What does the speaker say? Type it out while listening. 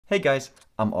Hey guys,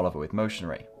 I'm Oliver with Motion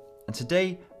Array, and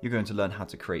today you're going to learn how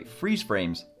to create freeze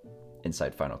frames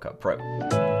inside Final Cut Pro.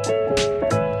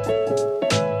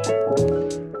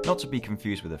 Not to be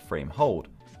confused with a frame hold,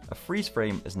 a freeze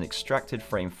frame is an extracted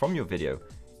frame from your video,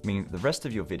 meaning that the rest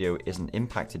of your video isn't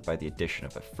impacted by the addition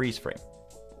of a freeze frame,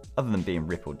 other than being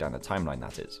rippled down the timeline,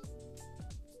 that is.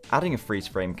 Adding a freeze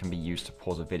frame can be used to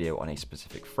pause a video on a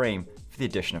specific frame for the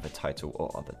addition of a title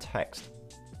or other text.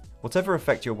 Whatever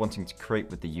effect you're wanting to create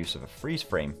with the use of a freeze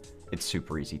frame, it's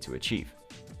super easy to achieve.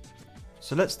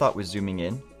 So let's start with zooming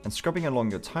in and scrubbing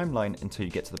along your timeline until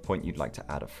you get to the point you'd like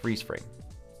to add a freeze frame.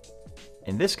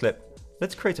 In this clip,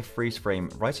 let's create a freeze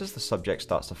frame right as the subject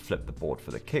starts to flip the board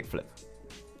for the kickflip.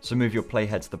 So move your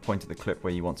playhead to the point of the clip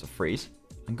where you want to freeze,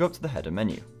 and go up to the header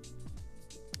menu.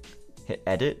 Hit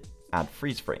Edit, Add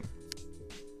Freeze Frame.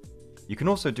 You can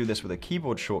also do this with a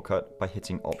keyboard shortcut by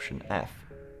hitting Option F.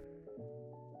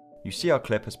 You see our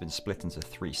clip has been split into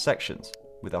 3 sections,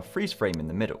 with our freeze frame in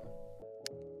the middle.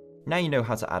 Now you know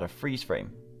how to add a freeze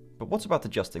frame, but what about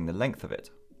adjusting the length of it?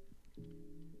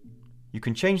 You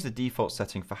can change the default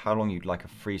setting for how long you'd like a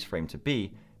freeze frame to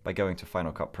be by going to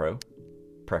Final Cut Pro,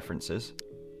 Preferences,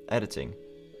 Editing,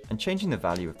 and changing the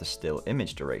value of the still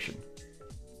image duration.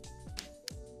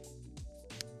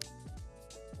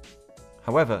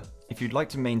 However, if you'd like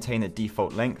to maintain a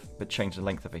default length but change the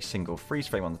length of a single freeze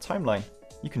frame on the timeline,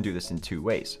 you can do this in 2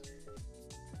 ways.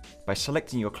 By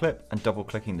selecting your clip and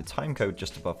double-clicking the timecode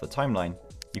just above the timeline,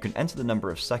 you can enter the number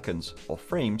of seconds or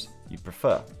frames you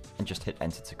prefer and just hit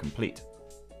enter to complete.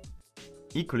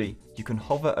 Equally, you can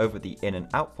hover over the in and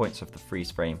out points of the freeze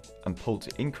frame and pull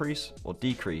to increase or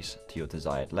decrease to your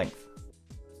desired length.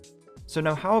 So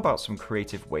now how about some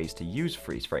creative ways to use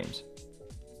freeze frames?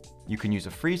 You can use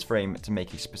a freeze frame to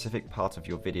make a specific part of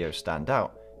your video stand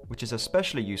out, which is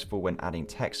especially useful when adding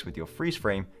text with your freeze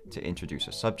frame to introduce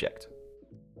a subject.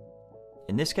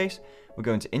 In this case, we're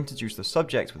going to introduce the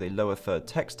subject with a lower third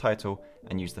text title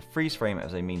and use the freeze frame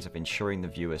as a means of ensuring the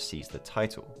viewer sees the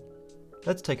title.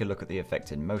 Let's take a look at the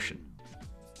effect in motion.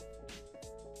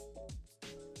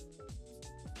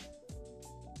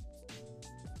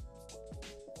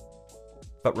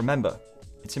 But remember,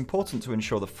 it's important to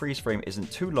ensure the freeze frame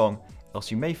isn't too long, else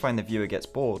you may find the viewer gets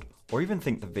bored or even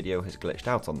think the video has glitched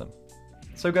out on them.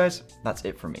 So guys, that's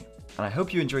it from me, and I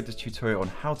hope you enjoyed this tutorial on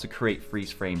how to create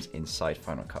freeze frames inside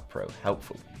Final Cut Pro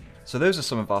helpful. So those are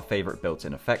some of our favorite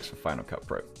built-in effects for Final Cut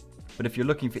Pro. But if you're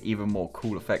looking for even more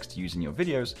cool effects to use in your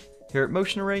videos, here at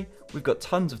Motion Array, we've got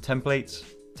tons of templates,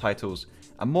 titles,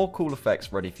 and more cool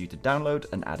effects ready for you to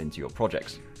download and add into your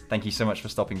projects. Thank you so much for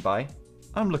stopping by.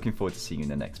 I'm looking forward to seeing you in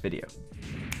the next video.